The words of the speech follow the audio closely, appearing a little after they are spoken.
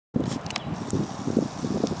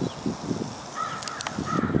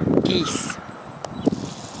Geese.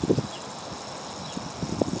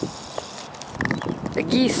 The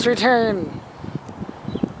geese return.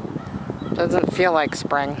 Doesn't feel like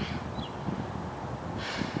spring.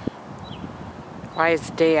 Why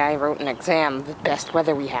is the day I wrote an exam the best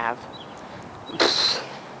weather we have?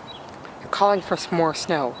 They're calling for some more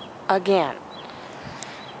snow. Again.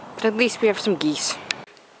 But at least we have some geese.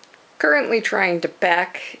 Currently trying to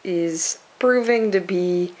pack is proving to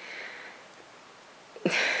be...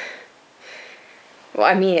 Well,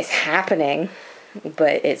 I mean, it's happening,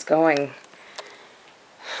 but it's going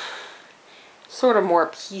sort of more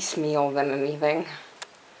piecemeal than anything.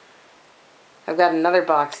 I've got another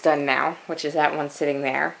box done now, which is that one sitting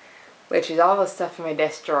there, which is all the stuff in my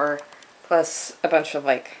desk drawer, plus a bunch of,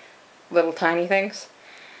 like, little tiny things.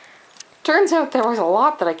 Turns out there was a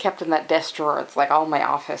lot that I kept in that desk drawer. It's like all my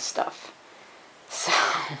office stuff. So,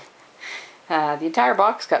 the entire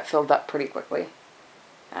box got filled up pretty quickly.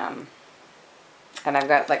 And I've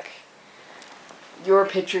got, like, your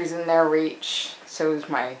pictures in there reach. So is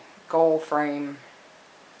my goal frame.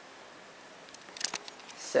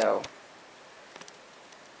 So,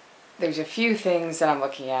 there's a few things that I'm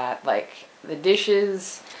looking at, like the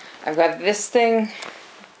dishes. I've got this thing,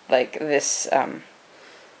 like this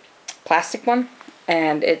plastic one,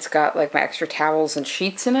 and it's got like my extra towels and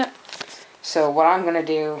sheets in it. So what I'm gonna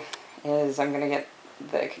do is I'm gonna get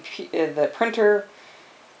the printer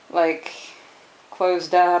like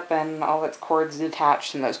closed up and all its cords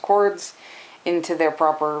detached and those cords into their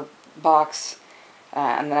proper box,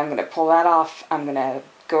 and then I'm gonna pull that off. I'm gonna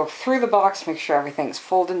go through the box, make sure everything's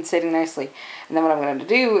folded and sitting nicely, and then what I'm going to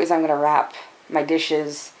do is I'm going to wrap my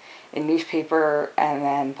dishes in newspaper and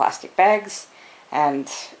then plastic bags, and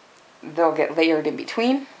they'll get layered in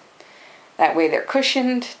between. That way they're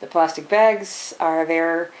cushioned. The plastic bags are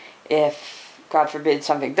there if, God forbid,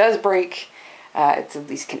 something does break. It's at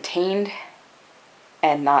least contained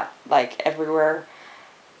and not like everywhere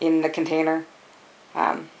in the container.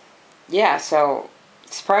 Yeah, so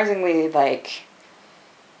surprisingly, like,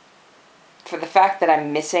 for the fact that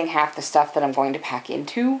I'm missing half the stuff that I'm going to pack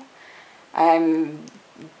into, I'm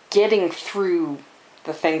getting through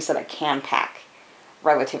the things that I can pack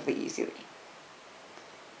relatively easily.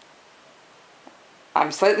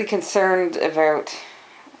 I'm slightly concerned about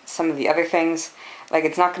some of the other things. Like,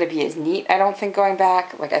 it's not going to be as neat, I don't think, going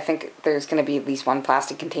back. Like, I think there's going to be at least one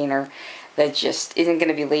plastic container that just isn't going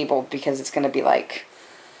to be labeled, because it's going to be like,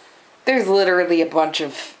 there's literally a bunch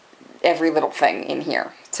of every little thing in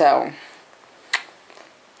here. So,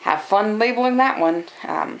 have fun labeling that one,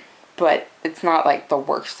 but it's not like the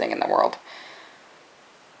worst thing in the world.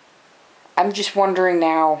 I'm just wondering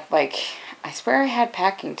now, like, I swear I had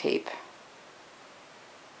packing tape,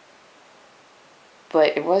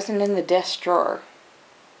 but it wasn't in the desk drawer.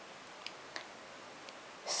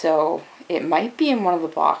 So it might be in one of the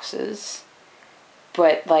boxes,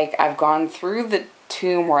 but like I've gone through the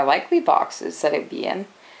two more likely boxes that it'd be in,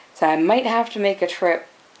 so I might have to make a trip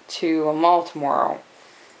to a mall tomorrow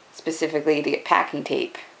specifically to get packing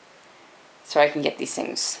tape so I can get these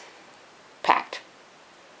things packed.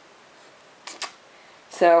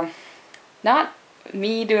 So, not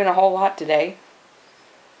me doing a whole lot today.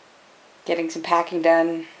 Getting some packing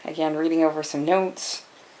done, again reading over some notes.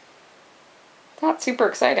 Not super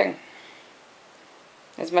exciting.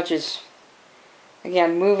 As much as,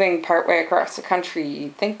 again, moving partway across the country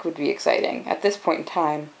you'd think would be exciting. At this point in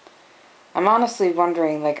time, I'm honestly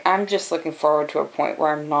wondering, like, I'm just looking forward to a point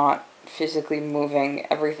where I'm not physically moving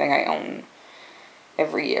everything I own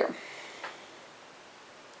every year.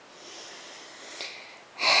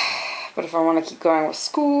 But if I want to keep going with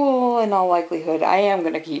school, in all likelihood, I am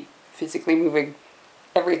going to keep physically moving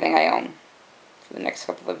everything I own for the next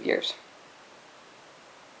couple of years.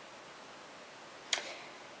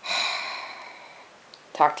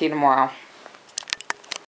 Talk to you tomorrow.